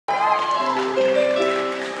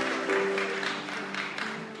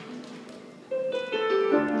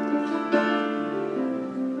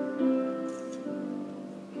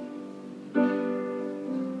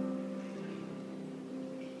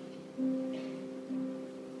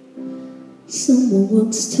Someone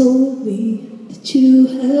once told me that you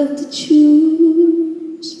have to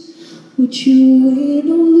choose. Would you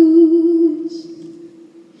win or lose?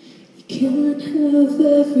 You can't have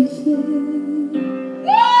everything.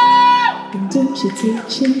 And don't you take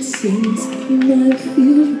chances, you might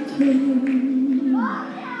feel the pain.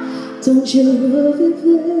 Don't you love in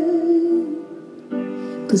vain,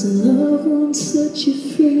 'cause love won't set you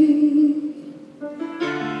free.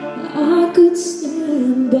 I could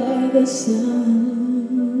stand by the side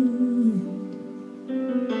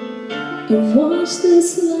and watch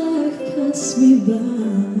this life pass me by,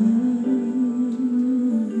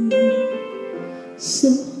 so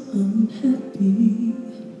unhappy,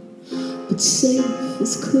 but safe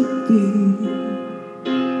as could be.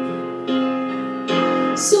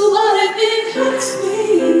 So what if it hurts me?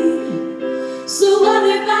 So what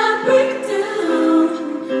if I break down?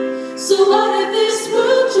 So what if this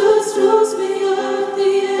world just throws me off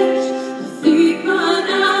the edge? My feet run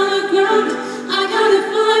out of ground, I gotta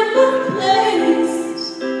find my place.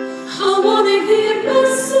 I wanna hear my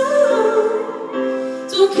sound,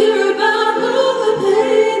 don't care about all the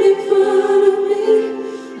pain in front of me.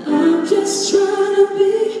 I'm just trying to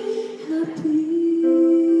be happy.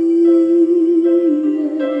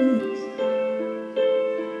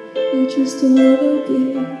 I just wanna be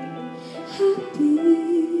happy.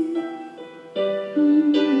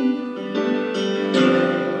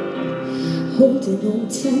 Holding on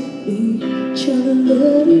tightly, trying to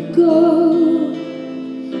let it go,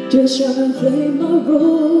 just trying to play my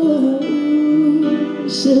role,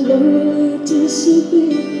 slowly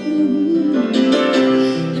disappearing.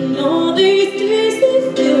 And all these days they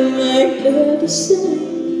feel like they're the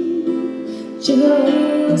same,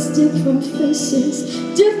 just different faces,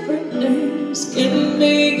 different names. Can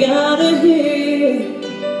they gotta hear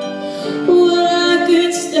what I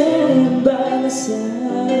could stand by the side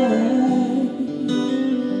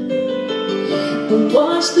and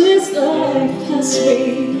watch this life pass me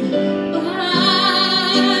by,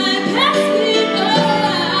 pass me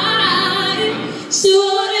by. So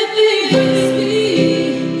what if it's me?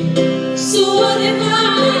 So what if I'm?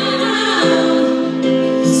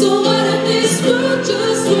 So what if this world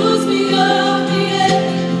just throws me off the edge?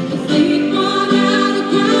 My feet run out of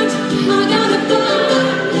ground, I gotta find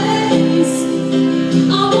my place.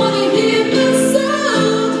 I wanna hear my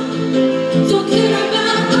sound, don't care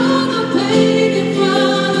about all the pain in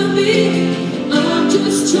front of me. I'm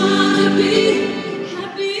just trying to be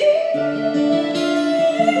happy.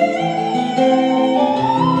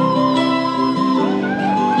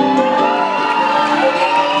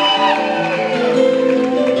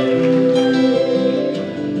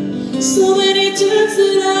 So many turns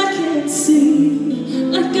that I can't see,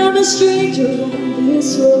 like I'm a stranger on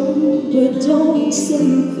this road. But don't say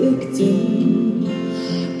victim,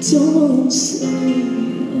 don't say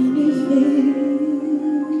anything.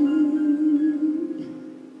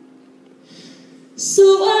 So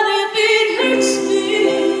what